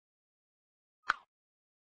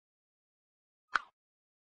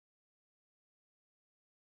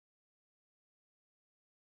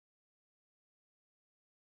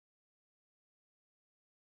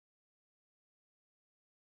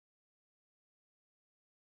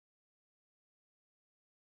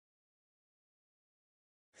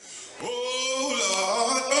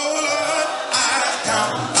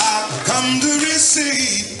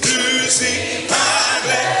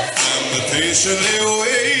patiently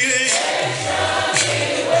waiting,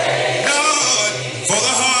 Lord, for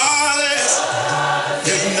the harvest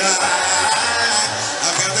is nigh.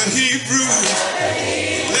 I've got the Hebrews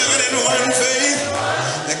living in one faith,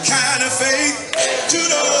 the kind of faith to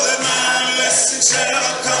know that my blessing shall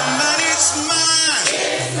come and it's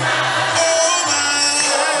mine. Oh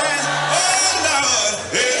mine, oh Lord,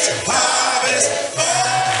 it's harvest. Oh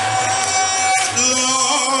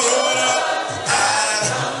Lord,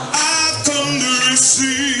 I've come to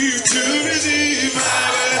receive my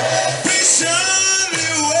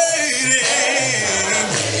patiently waiting.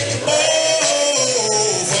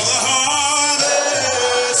 Oh, for the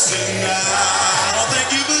harvest tonight. I don't think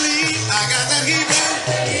you believe I got that Hebrew.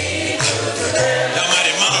 That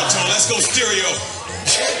mighty monotone. Let's go stereo.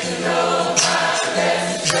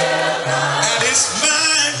 And it's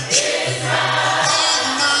mine. All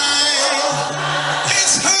mine.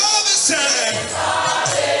 It's harvest time.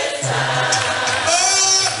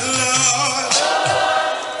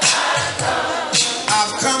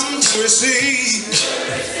 Receive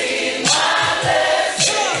my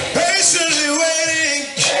blessing. Patiently waiting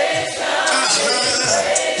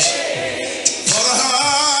for the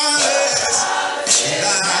harvest.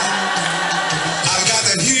 I've got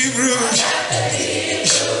the Hebrews.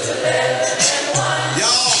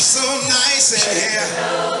 Y'all so nice in here.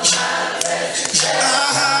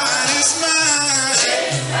 It's mine.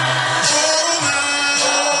 Oh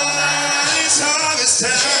mine. It's harvest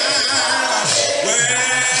time.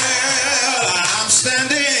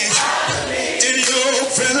 Standing in your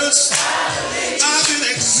presence, I've been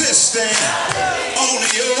existing on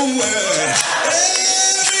your word.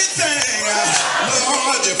 Everything,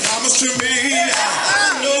 Lord, you promised to me,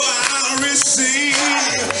 I know I'll receive.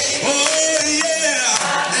 Oh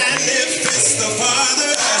yeah, and if it's the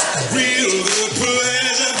Father's real good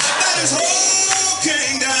pleasure, that His whole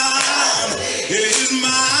kingdom is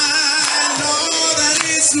mine. Lord, that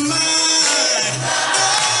it's mine.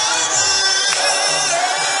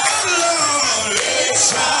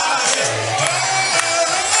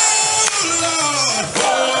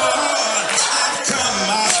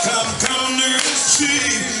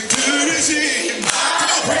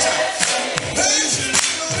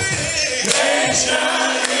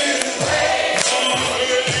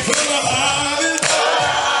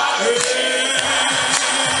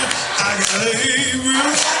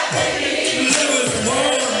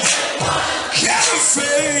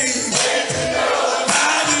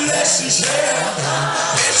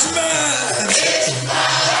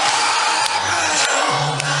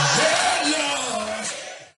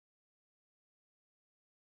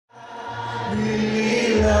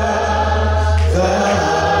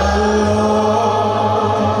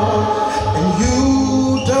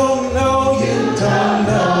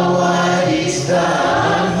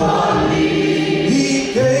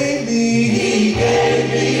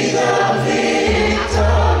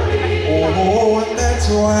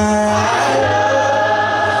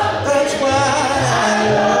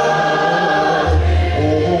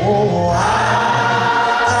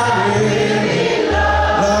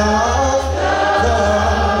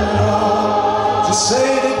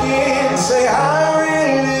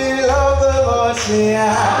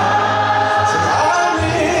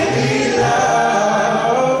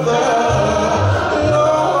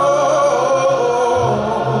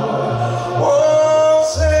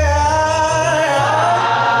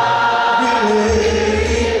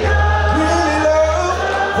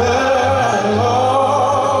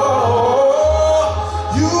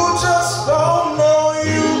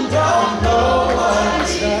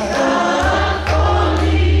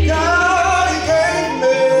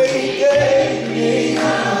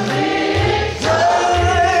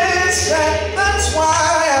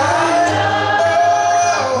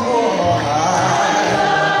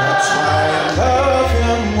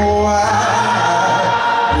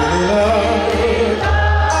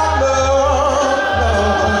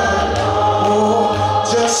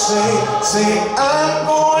 Say, I'm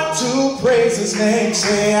going to praise His name.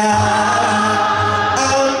 Say,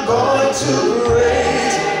 I'm going to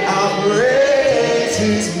praise, I'll praise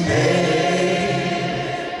His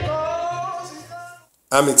name.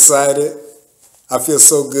 I'm excited. I feel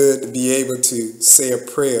so good to be able to say a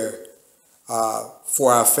prayer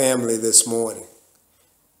for our family this morning.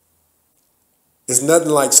 It's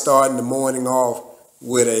nothing like starting the morning off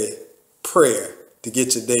with a prayer to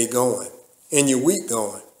get your day going and your week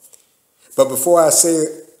going. But before I say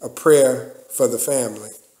a prayer for the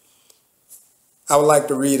family, I would like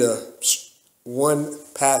to read one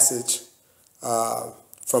passage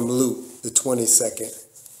from Luke, the 22nd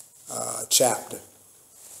chapter.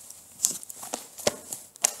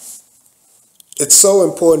 It's so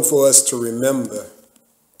important for us to remember.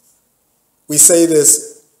 We say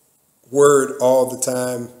this word all the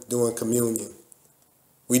time during communion.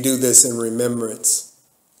 We do this in remembrance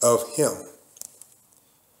of him.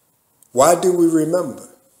 Why do we remember?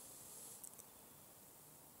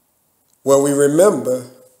 Well, we remember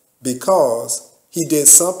because he did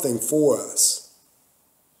something for us.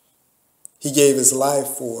 He gave his life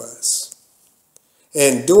for us.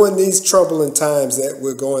 And during these troubling times that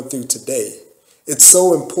we're going through today, it's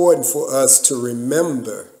so important for us to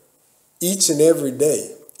remember each and every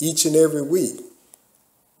day, each and every week,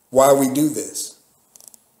 why we do this.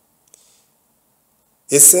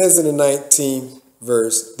 It says in the 19th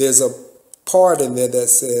verse, there's a part in there that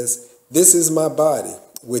says, "This is my body,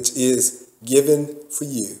 which is given for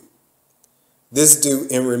you. This do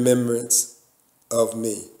in remembrance of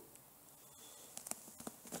me."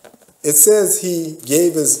 It says he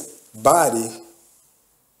gave his body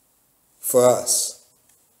for us.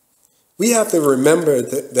 We have to remember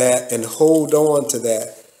that and hold on to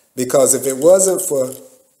that, because if it wasn't for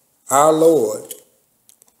our Lord,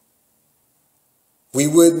 we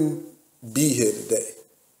wouldn't be here today.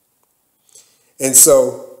 And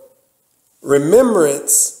so,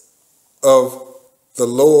 remembrance of the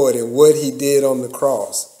Lord and what he did on the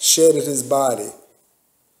cross, shedded his body,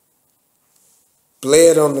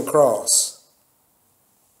 bled on the cross.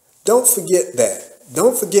 Don't forget that.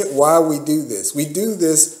 Don't forget why we do this. We do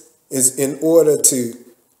this is in order to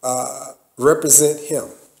represent him.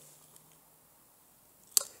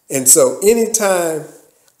 And so anytime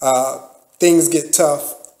things get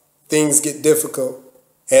tough, things get difficult,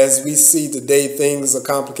 as we see today things are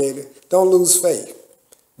complicated, don't lose faith,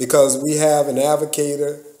 because we have an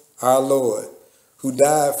advocator, our Lord, who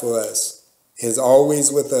died for us, is always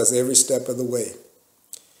with us every step of the way.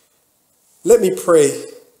 Let me pray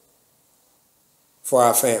for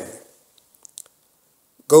our family.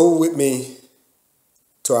 Go with me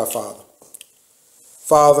to our Father.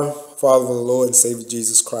 Father of the Lord and Savior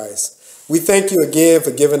Jesus Christ, we thank you again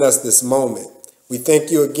for giving us this moment. We thank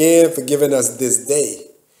you again for giving us this day.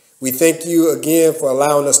 We thank you again for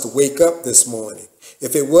allowing us to wake up this morning.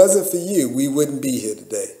 If it wasn't for you, we wouldn't be here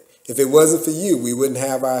today. If it wasn't for you, we wouldn't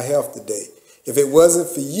have our health today. If it wasn't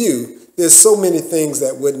for you, there's so many things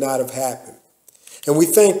that would not have happened. And we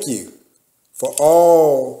thank you for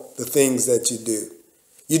all the things that you do.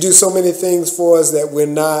 You do so many things for us that we're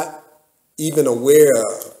not even aware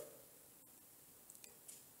of.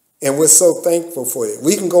 And we're so thankful for it.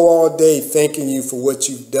 We can go all day thanking you for what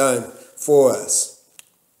you've done for us.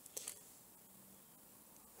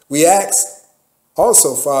 We ask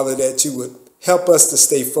also, Father, that you would help us to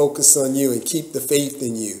stay focused on you and keep the faith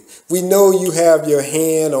in you. We know you have your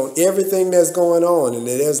hand on everything that's going on, and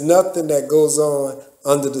that there's nothing that goes on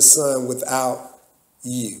under the sun without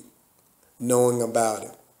you knowing about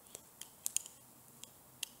it.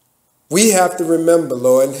 We have to remember,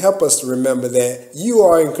 Lord, and help us to remember that you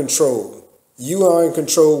are in control. You are in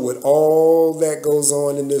control with all that goes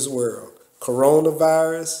on in this world.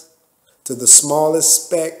 Coronavirus, to the smallest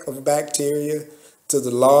speck of bacteria, to the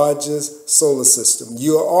largest solar system.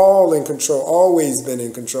 You are all in control, always been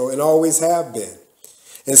in control, and always have been.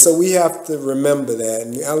 And so we have to remember that.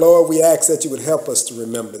 And Lord, we ask that you would help us to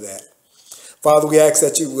remember that. Father, we ask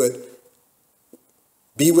that you would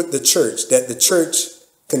be with the church, that the church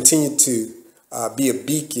continue to be a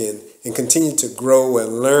beacon and continue to grow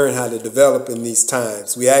and learn how to develop in these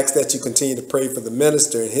times. We ask that you continue to pray for the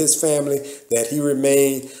minister and his family, that he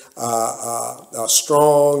remain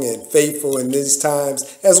strong and faithful in these times,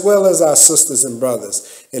 as well as our sisters and brothers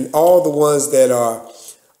and all the ones that are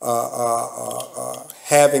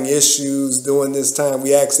having issues during this time.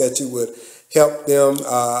 We ask that you would help them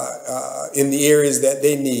in the areas that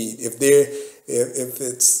they need. If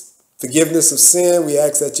it's forgiveness of sin, we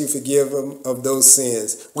ask that you forgive them of those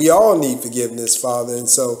sins. We all need forgiveness, Father, and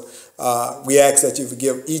so we ask that you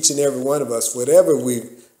forgive each and every one of us, whatever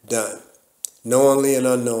we've done, knowingly and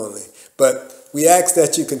unknowingly. But we ask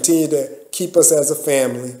that you continue to keep us as a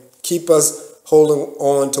family, keep us holding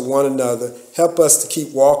on to one another, help us to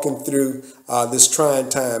keep walking through this trying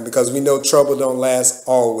time, because we know trouble don't last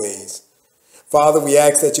always. Father, we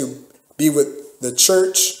ask that you be with the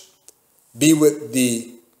church, be with the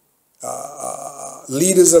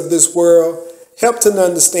leaders of this world. Help them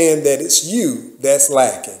understand that it's you that's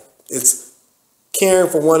lacking. It's caring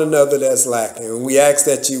for one another that's lacking. And we ask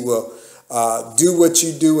that you will do what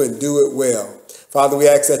you do and do it well. Father, we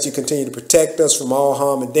ask that you continue to protect us from all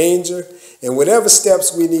harm and danger. And whatever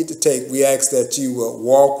steps we need to take, we ask that you will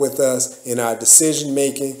walk with us in our decision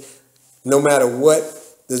making, no matter what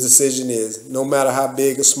the decision is, no matter how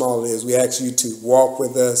big or small it is. We ask you to walk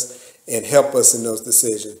with us and help us in those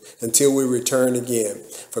decisions until we return again.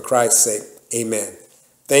 For Christ's sake, amen.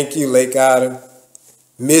 Thank you, Lake Island.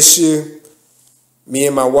 Miss you. Me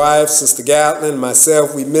and my wife, Sister Gatlin,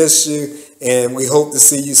 myself, we miss you, and we hope to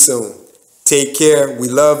see you soon. Take care. We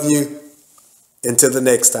love you. Until the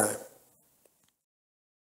next time.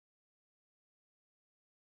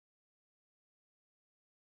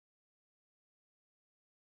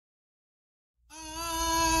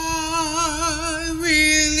 I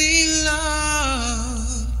really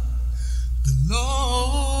love the Lord.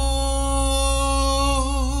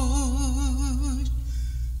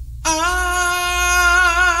 I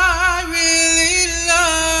really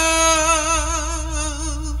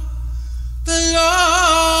love the Lord.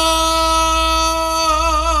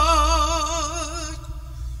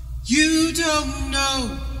 You don't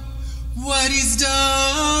know what He's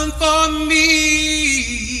done for me.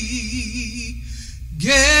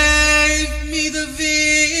 Gave me the victory.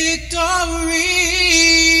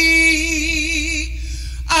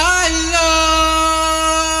 I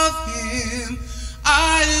love Him.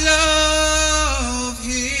 I love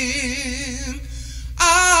Him.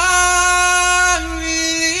 I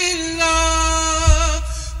really love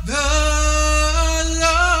the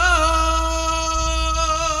Lord.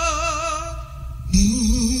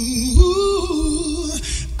 Ooh,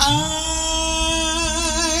 I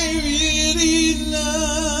really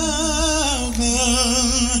love the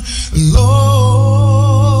Lord.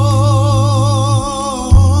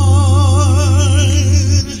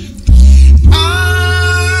 I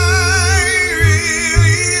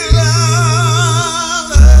really love the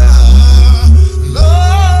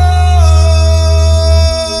Lord.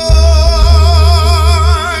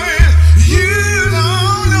 You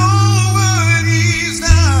don't know what He's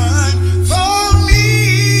done for me.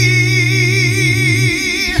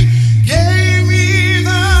 Gave me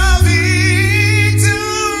the victory.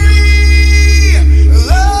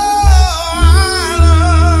 Lord, I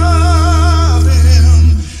love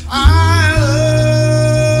Him. I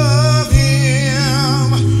love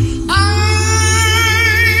Him. I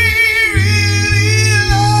really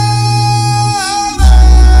love the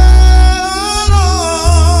Lord.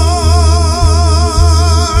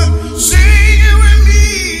 Sing it with me.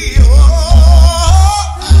 Oh,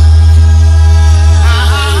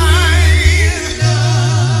 I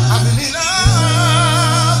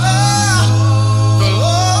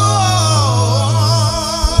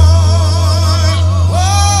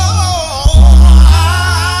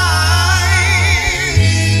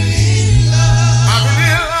really love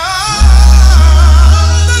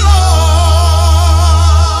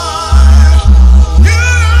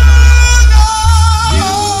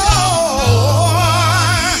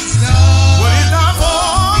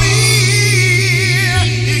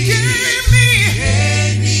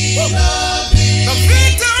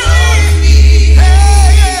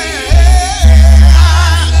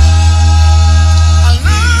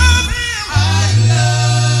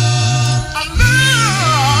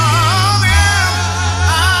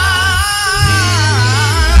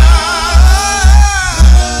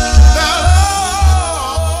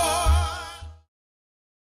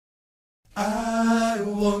I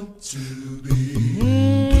want to be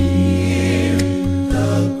near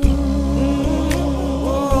the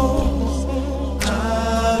cross.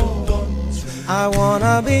 I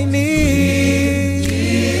wanna be near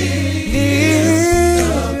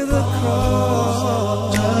the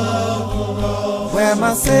cross, where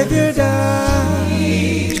my Savior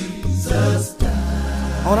died,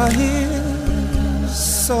 on a hill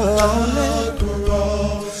so lonely,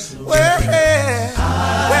 where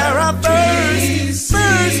I first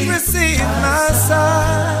received my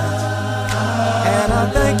sight, and I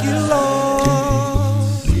thank you, Lord,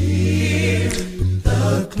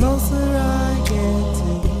 the closer I get to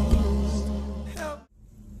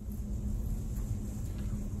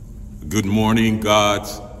you. Good morning,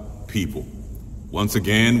 God's people. Once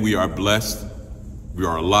again, we are blessed, we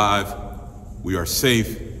are alive, we are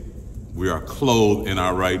safe, we are clothed in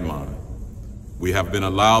our right mind. We have been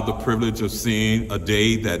allowed the privilege of seeing a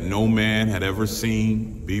day that no man had ever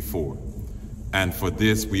seen before. And for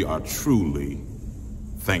this, we are truly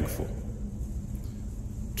thankful.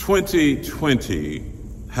 2020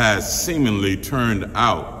 has seemingly turned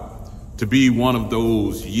out to be one of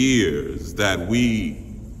those years that we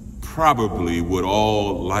probably would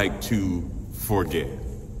all like to forget.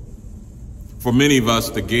 For many of us,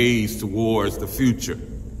 the gaze towards the future,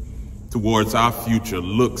 towards our future,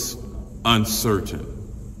 looks uncertain.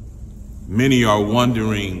 Many are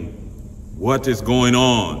wondering what is going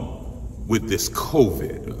on with this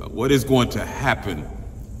COVID, what is going to happen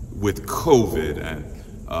with COVID, and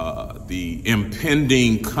the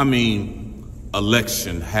impending coming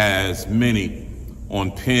election has many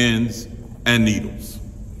on pins and needles.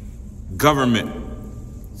 Government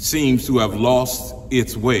seems to have lost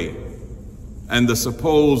its way, and the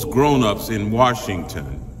supposed grown-ups in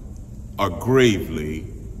Washington are gravely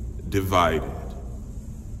divided.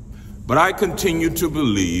 But I continue to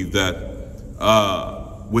believe that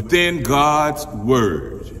within God's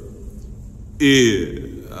word,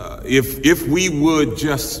 if we would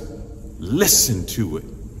just listen to it,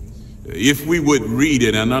 if we would read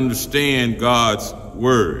it and understand God's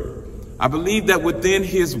word, I believe that within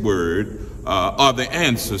his word are the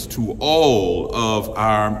answers to all of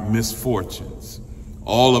our misfortunes,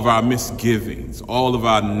 all of our misgivings, all of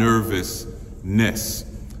our nervousness,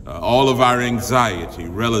 all of our anxiety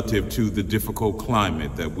relative to the difficult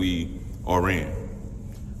climate that we are in.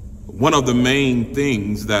 One of the main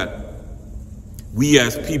things that we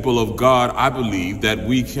as people of God, I believe, that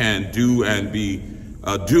we can do and be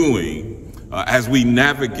doing as we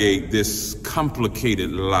navigate this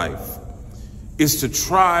complicated life is to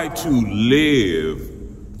try to live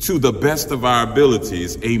to the best of our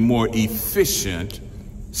abilities a more efficient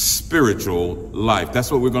spiritual life.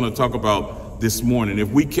 That's what we're going to talk about this morning. If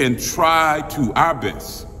we can try to our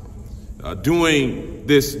best during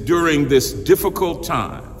this difficult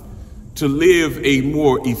time to live a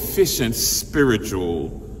more efficient spiritual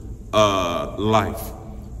life.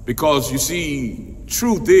 Because you see,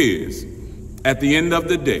 truth is, at the end of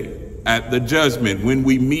the day, at the judgment, when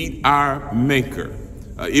we meet our Maker,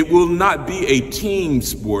 it will not be a team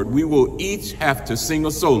sport. We will each have to sing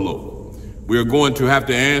a solo. We are going to have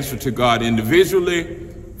to answer to God individually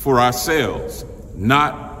for ourselves,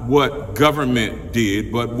 not what government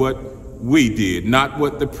did, but what we did, not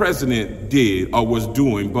what the president did or was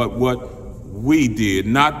doing, but what we did,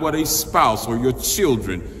 not what a spouse or your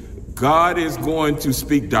children. God is going to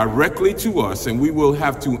speak directly to us, and we will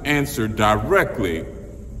have to answer directly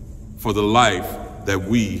for the life that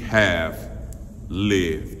we have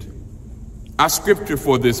lived. Our scripture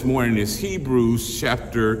for this morning is Hebrews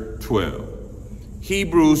chapter 12.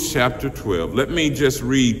 Hebrews chapter 12. Let me just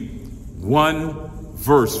read one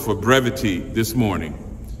verse for brevity this morning.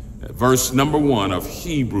 Verse number 1 of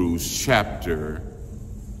Hebrews chapter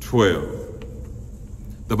 12.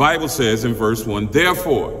 The Bible says in verse 1,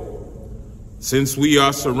 "Therefore, since we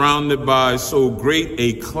are surrounded by so great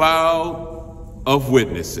a cloud of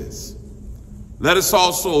witnesses, let us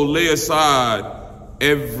also lay aside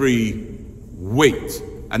every weight."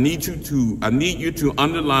 I need you to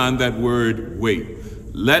underline that word weight.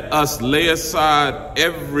 Let us lay aside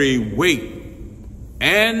every weight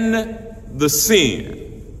and the sin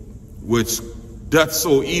which doth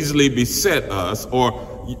so easily beset us, or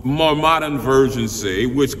more modern versions say,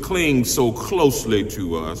 which clings so closely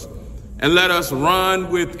to us, and let us run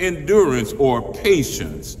with endurance or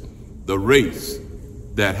patience the race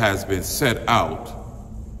that has been set out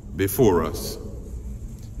before us,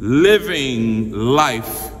 living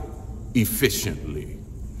life efficiently.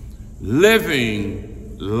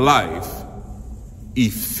 Living life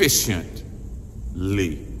efficiently.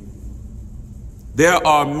 There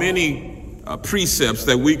are many precepts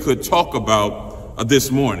that we could talk about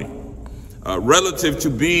this morning relative to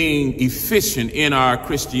being efficient in our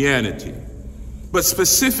Christianity. But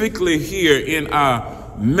specifically here in our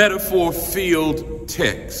metaphor-filled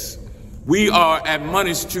text, we are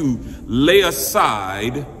admonished to lay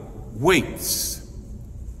aside weights,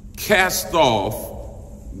 cast off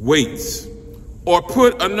weights, or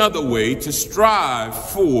put another way, to strive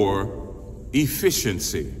for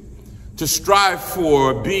efficiency, to strive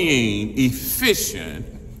for being efficient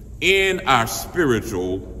in our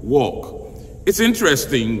spiritual walk. It's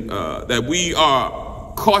interesting that we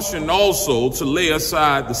are cautioned also to lay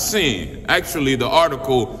aside the sin. Actually, the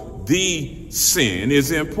article, the sin,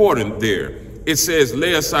 is important there. It says,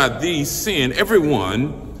 lay aside the sin.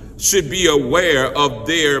 Everyone should be aware of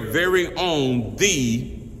their very own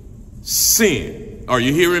the sin. Are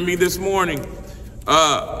you hearing me this morning?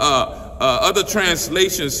 Other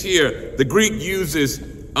translations here, the Greek uses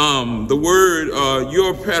the word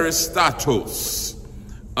your peristatos.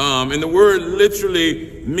 And the word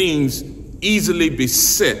literally means easily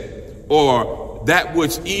beset, or that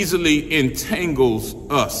which easily entangles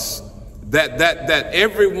us. That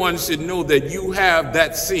everyone should know that you have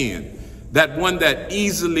that sin, that one that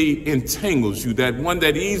easily entangles you, that one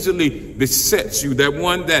that easily besets you, that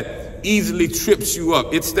one that easily trips you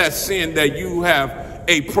up. It's that sin that you have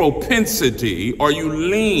a propensity, or you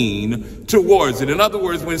lean towards it. In other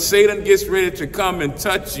words, when Satan gets ready to come and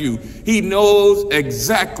touch you, he knows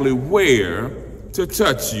exactly where to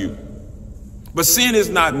touch you. But sin is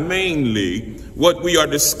not mainly what we are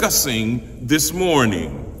discussing this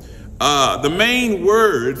morning. The main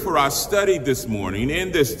word for our study this morning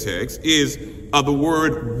in this text is the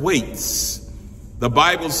word weights. The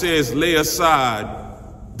Bible says, lay aside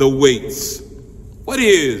the weights. What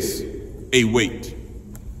is a weight?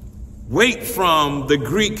 Weight from the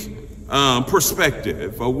Greek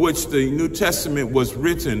perspective, of which the New Testament was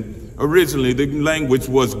written originally, the language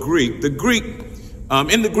was Greek. In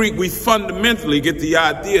the Greek, we fundamentally get the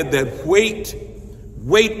idea that weight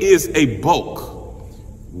is a bulk.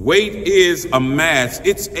 Weight is a mass.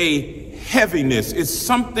 It's a heaviness. It's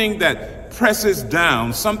something that presses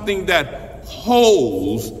down, something that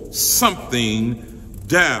holds something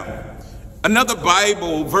down. Another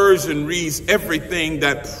Bible version reads everything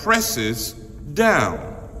that presses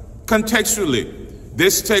down. Contextually,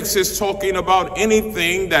 this text is talking about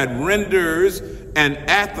anything that renders an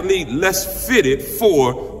athlete less fitted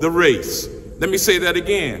for the race. Let me say that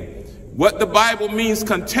again. What the Bible means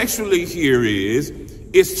contextually here is,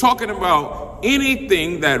 it's talking about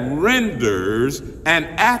anything that renders an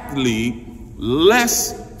athlete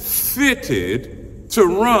less fitted to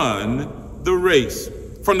run the race.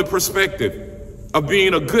 From the perspective of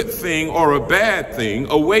being a good thing or a bad thing,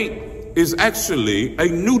 a weight is actually a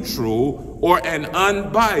neutral or an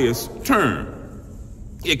unbiased term.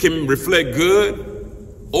 It can reflect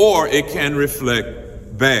good or it can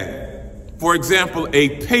reflect bad. For example,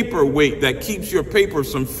 a paperweight that keeps your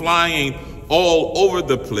papers from flying all over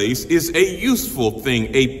the place is a useful thing.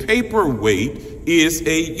 A paperweight is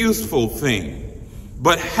a useful thing.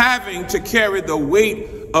 But having to carry the weight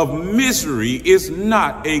of misery is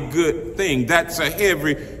not a good thing. That's a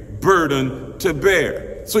heavy burden to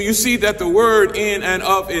bear. So you see that the word in and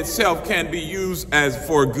of itself can be used as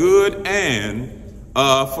for good and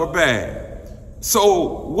for bad.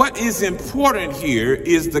 So what is important here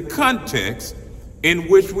is the context in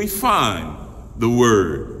which we find the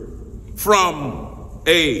word. From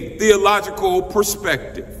a theological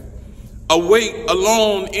perspective, a weight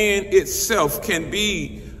alone in itself can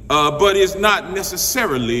be but is not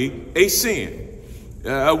necessarily a sin.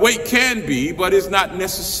 A weight can be, but is not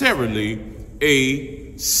necessarily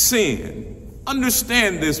a sin.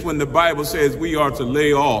 Understand this when the Bible says we are to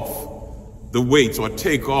lay off the weights or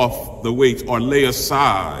take off the weights or lay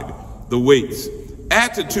aside the weights.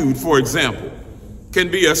 Attitude, for example,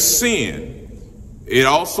 can be a sin. It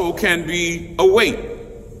also can be a weight.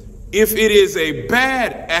 If it is a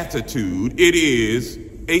bad attitude, it is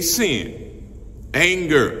a sin.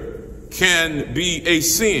 Anger can be a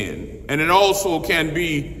sin, and it also can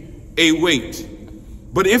be a weight.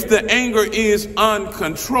 But if the anger is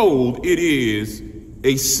uncontrolled, it is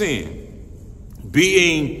a sin.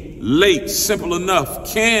 Being late, simple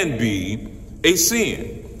enough, can be a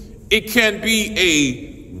sin. It can be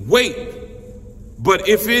a weight. But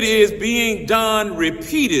if it is being done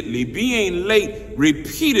repeatedly, being late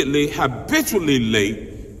repeatedly, habitually late,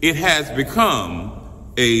 it has become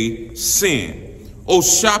a sin. Oh,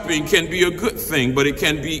 shopping can be a good thing, but it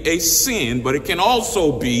can be a sin, but it can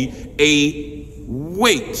also be a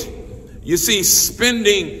weight. You see,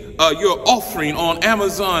 spending your offering on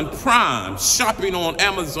Amazon Prime, shopping on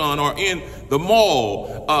Amazon or in the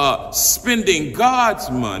mall, spending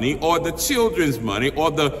God's money or the children's money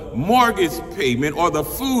or the mortgage payment or the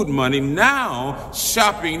food money, now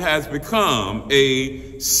shopping has become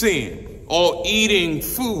a sin. Or eating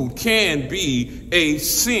food can be a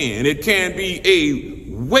sin. It can be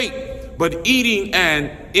a weight, but eating and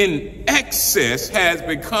in excess has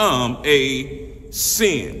become a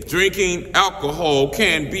sin. Drinking alcohol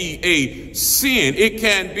can be a sin. It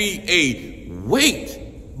can be a weight,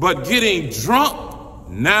 but getting drunk,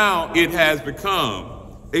 now it has become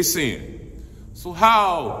a sin. So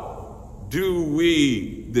how do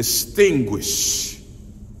we distinguish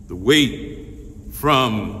the weight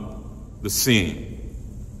from the sin?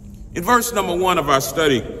 In verse number 1 of our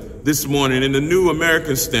study this morning in the New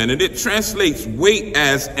American Standard, it translates weight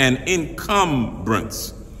as an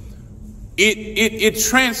encumbrance. It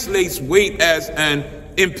translates weight as an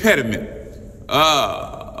impediment.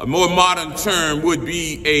 A more modern term would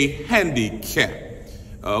be a handicap.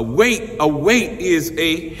 A weight is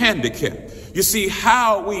a handicap. You see,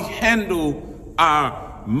 how we handle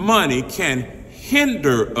our money can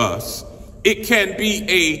hinder us. It can be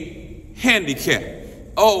a handicap.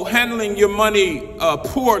 Oh, handling your money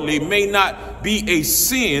poorly may not be a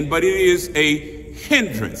sin, but it is a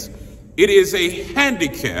hindrance. It is a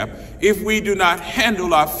handicap if we do not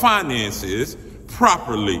handle our finances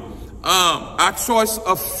properly. Our choice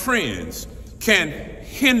of friends can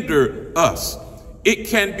hinder us. It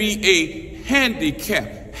can be a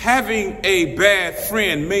handicap. Having a bad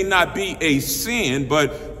friend may not be a sin,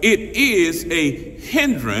 but it is a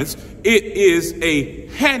hindrance, it is a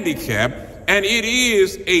handicap, and it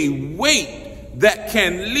is a weight that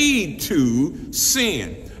can lead to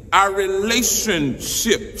sin. Our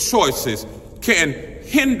relationship choices can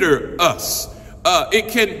hinder us. It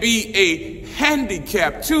can be a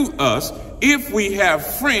handicap to us if we have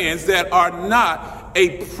friends that are not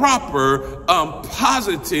a proper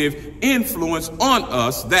positive influence on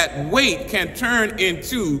us. That weight can turn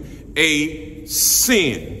into a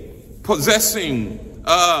sin. Possessing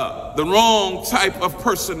the wrong type of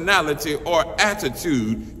personality or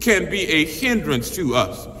attitude can be a hindrance to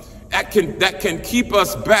us. That can keep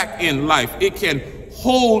us back in life. It can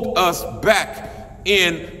hold us back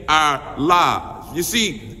in our lives. You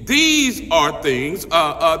see, these are things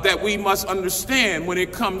that we must understand when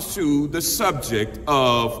it comes to the subject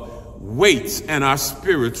of weights and our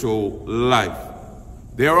spiritual life.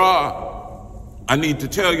 I need to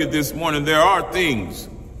tell you this morning, there are things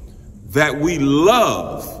that we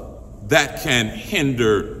love that can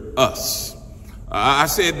hinder us. I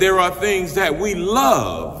said there are things that we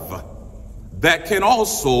love that can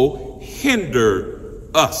also hinder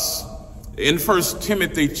us. In 1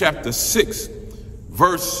 Timothy chapter 6,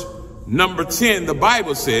 verse number 10, the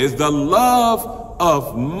Bible says, the love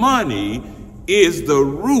of money is the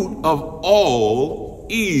root of all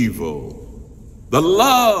evil. The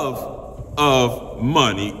love of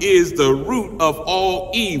money is the root of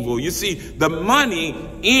all evil. You see, the money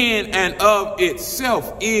in and of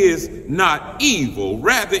itself is not evil.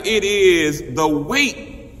 Rather, it is the weight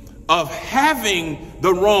of having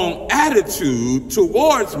the wrong attitude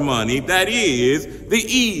towards money that is the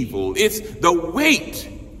evil. It's the weight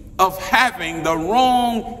of having the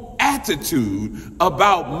wrong attitude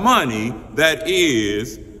about money that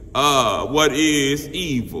is what is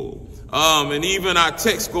evil. And even our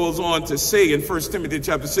text goes on to say in 1 Timothy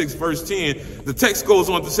chapter 6, verse 10, the text goes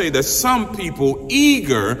on to say that some people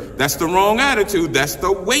eager, that's the wrong attitude, that's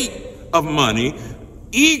the weight of money,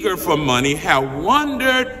 eager for money, have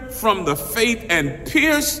wandered from the faith and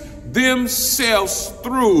pierced themselves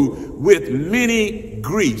through with many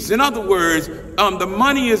griefs. In other words, the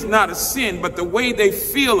money is not a sin, but the way they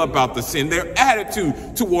feel about the sin, their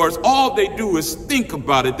attitude towards, all they do is think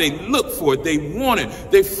about it. They look for it. They want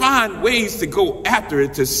it. They find ways to go after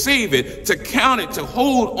it, to save it, to count it, to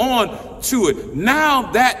hold on to it.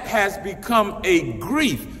 Now that has become a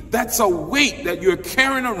grief. That's a weight that you're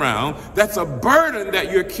carrying around. That's a burden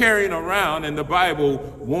that you're carrying around. And the Bible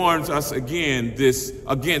warns us against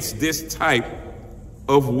this type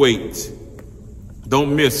of weight.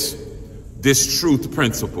 Don't miss this truth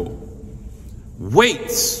principle.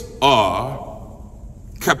 Weights are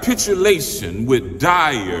capitulation with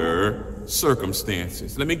dire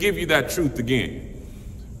circumstances. Let me give you that truth again.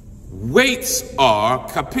 Weights are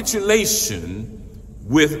capitulation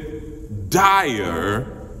with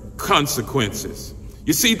dire consequences.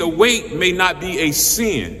 You see, the weight may not be a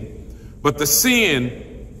sin, but the sin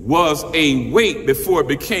was a weight before it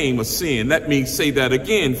became a sin. Let me say that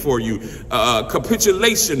again for you.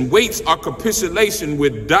 Capitulation, weights are capitulation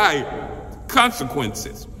with dire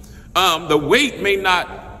consequences. The weight may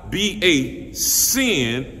not be a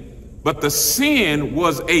sin, but the sin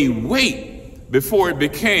was a weight before it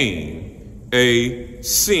became a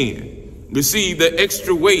sin. You see, the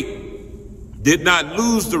extra weight did not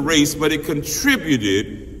lose the race, but it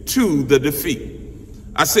contributed to the defeat.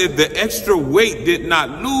 I said the extra weight did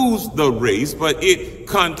not lose the race, but it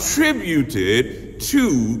contributed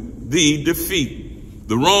to the defeat.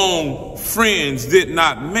 The wrong friends did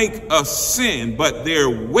not make us sin, but their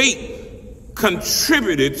weight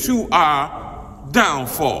contributed to our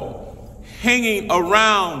downfall. Hanging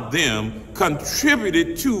around them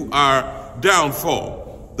contributed to our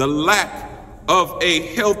downfall. The lack of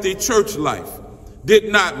a healthy church life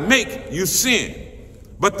did not make you sin,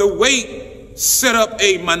 but the weight set up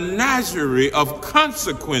a menagerie of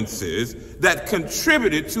consequences that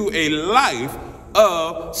contributed to a life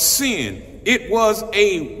of sin. It was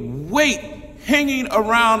a weight hanging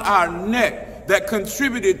around our neck that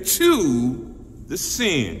contributed to the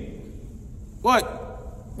sin.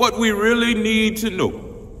 What we really need to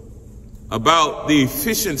know about the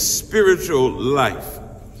efficient spiritual life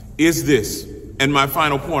is this, and my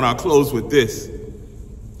final point, I'll close with this.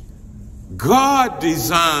 God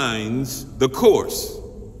designs the course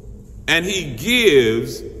and he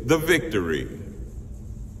gives the victory.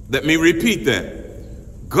 Let me repeat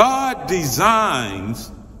that. God designs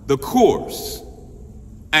the course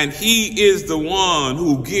and he is the one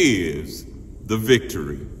who gives the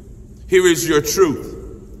victory. Here is your truth.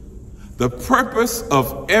 The purpose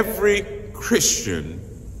of every Christian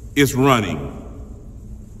is running.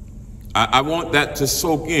 I want that to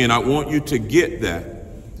soak in. I want you to get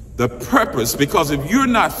that. The purpose, because if you're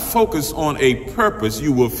not focused on a purpose,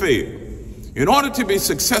 you will fail. In order to be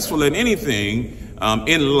successful in anything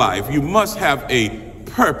in life, you must have a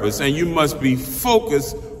purpose, and you must be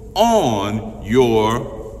focused on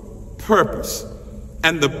your purpose.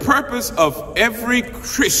 And the purpose of every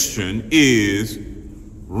Christian is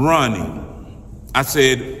running. I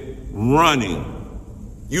said running.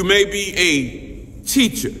 You may be a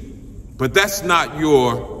teacher, but that's not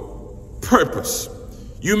your purpose.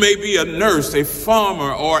 You may be a nurse, a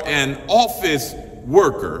farmer, or an office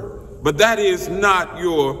worker, but that is not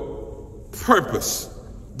your purpose.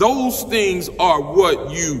 Those things are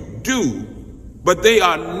what you do, but they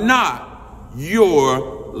are not your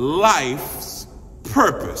life's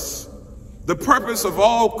purpose. The purpose of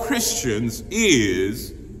all Christians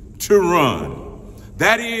is to run.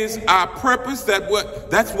 That is our purpose.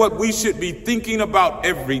 That's what we should be thinking about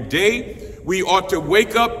every day. We ought to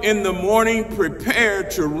wake up in the morning prepared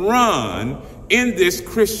to run in this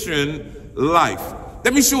Christian life.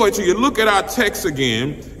 Let me show it to you. Look at our text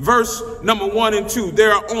again, verse number 1 and 2.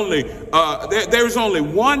 There's only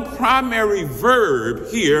one primary verb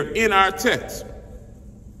here in our text.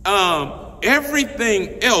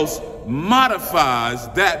 Everything else modifies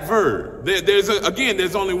that verb.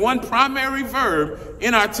 There's only one primary verb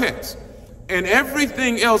in our text, and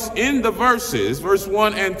everything else in the verses, verse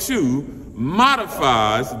 1 and 2,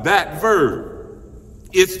 modifies that verb.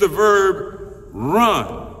 It's the verb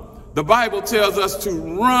run. The Bible tells us to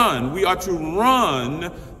run. We are to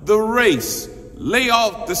run the race. Lay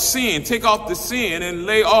off the sin, take off the sin, and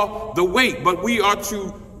lay off the weight. But we are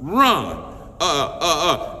to run.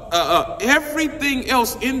 Everything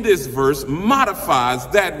else in this verse modifies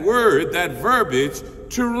that word, that verbiage,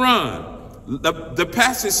 to run. The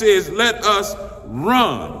passage says, let us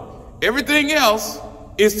run. Everything else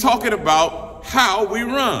is talking about how we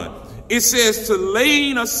run. It says to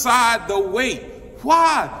laying aside the weight.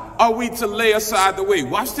 Why are we to lay aside the weight?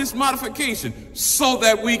 Watch this modification. So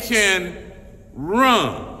that we can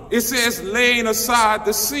run. It says laying aside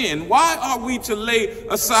the sin. Why are we to lay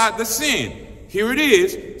aside the sin? Here it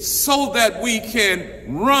is, so that we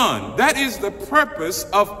can run. That is the purpose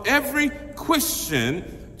of every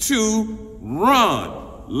Christian, to run.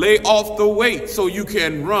 Lay off the weight so you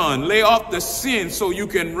can run. Lay off the sin so you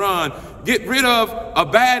can run. Get rid of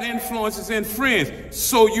bad influences and friends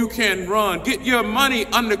so you can run. Get your money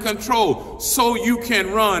under control so you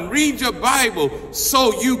can run. Read your Bible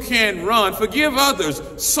so you can run. Forgive others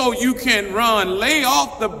so you can run. Lay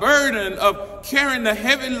off the burden of carrying the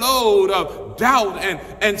heavy load of doubt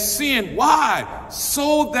and sin. Why?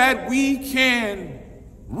 So that we can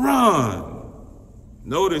run.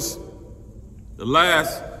 Notice the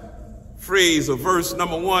last phrase of verse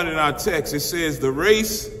number 1 in our text. It says the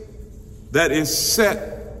race that is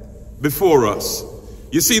set before us.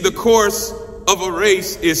 You see, the course of a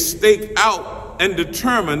race is staked out and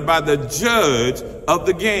determined by the judge of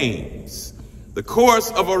the games. The course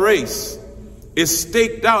of a race is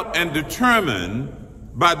staked out and determined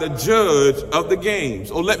by the judge of the games.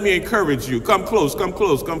 Oh, let me encourage you. Come close, come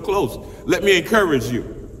close, come close. Let me encourage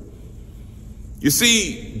you. You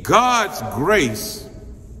see, God's grace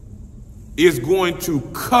is going to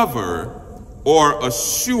cover or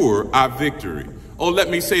assure our victory. Oh, let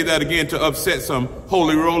me say that again to upset some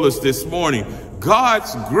holy rollers this morning.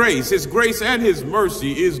 God's grace, his grace and his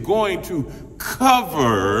mercy is going to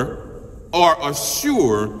cover or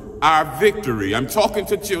assure our victory. I'm talking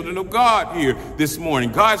to children of God here this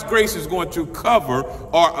morning. God's grace is going to cover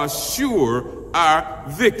or assure our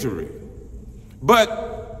victory.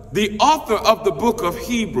 But the author of the book of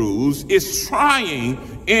Hebrews is trying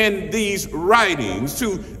in these writings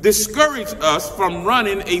to discourage us from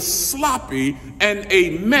running a sloppy and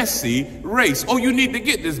a messy race. Oh, you need to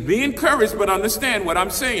get this. Be encouraged, but understand what I'm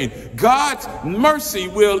saying. God's mercy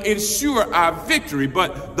will ensure our victory,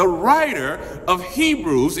 but the writer of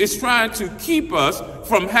Hebrews is trying to keep us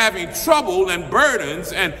from having trouble and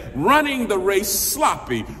burdens and running the race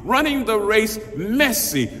sloppy, running the race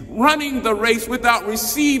messy, running the race without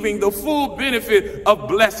receiving the full benefit of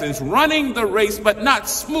blessings, running the race but not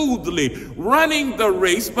smoothly, running the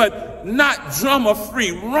race but not drama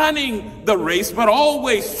free, running the race but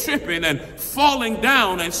always tripping and falling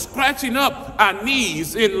down and scratching up our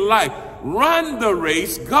knees in life. Run the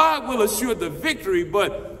race. God will assure the victory,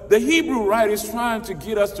 but the Hebrew writer is trying to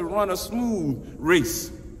get us to run a smooth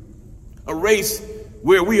race, a race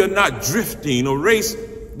where we are not drifting, a race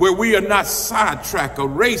where we are not sidetracked, a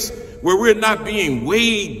race where we're not being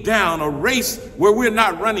weighed down, a race where we're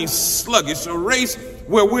not running sluggish, a race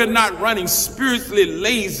where we're not running spiritually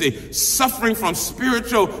lazy, suffering from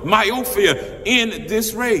spiritual myopia in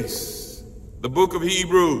this race. The book of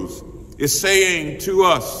Hebrews is saying to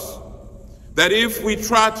us that if we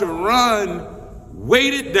try to run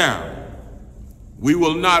weighted down, we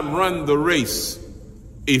will not run the race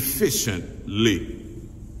efficiently.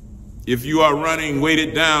 If you are running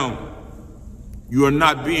weighted down, you are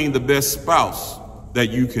not being the best spouse that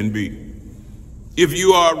you can be. If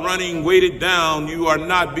you are running weighted down, you are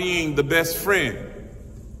not being the best friend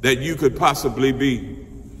that you could possibly be.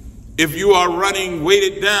 If you are running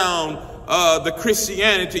weighted down, the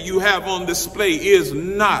Christianity you have on display is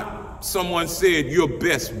not, someone said, your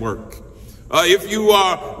best work. If you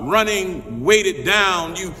are running weighted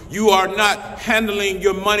down, you are not handling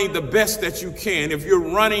your money the best that you can. If you're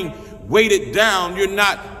running weighted down, you're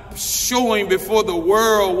not showing before the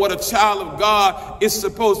world what a child of God is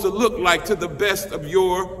supposed to look like to the best of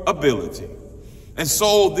your ability. And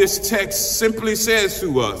so this text simply says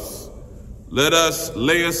to us, let us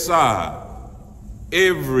lay aside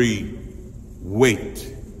every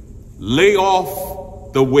weight. Lay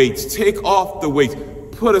off the weights. Take off the weights.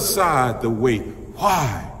 Put aside the weight.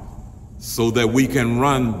 Why? So that we can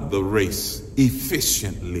run the race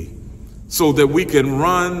efficiently. So that we can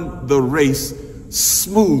run the race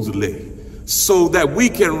smoothly. So that we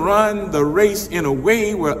can run the race in a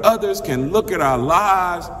way where others can look at our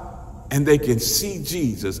lives and they can see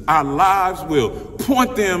Jesus. Our lives will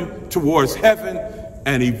point them towards heaven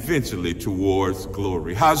and eventually towards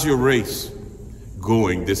glory. How's your race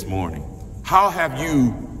going this morning? How have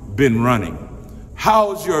you been running?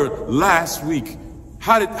 How's your last week?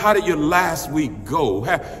 How did your last week go?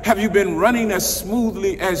 Have you been running as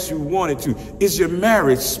smoothly as you wanted to? Is your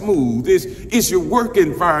marriage smooth? Is your work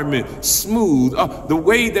environment smooth? The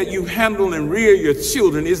way that you handle and rear your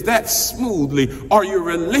children, is that smoothly? Are your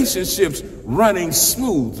relationships running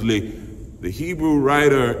smoothly? The Hebrew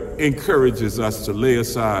writer encourages us to lay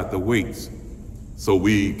aside the weights so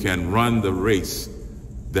we can run the race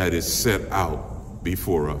that is set out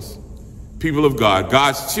before us. People of God,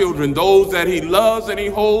 God's children, those that he loves and he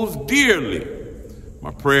holds dearly, my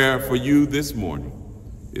prayer for you this morning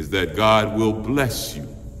is that God will bless you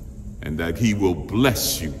and that he will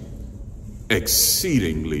bless you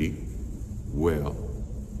exceedingly well.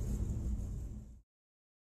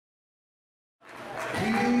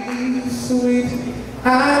 Sweet,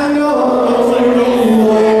 I know.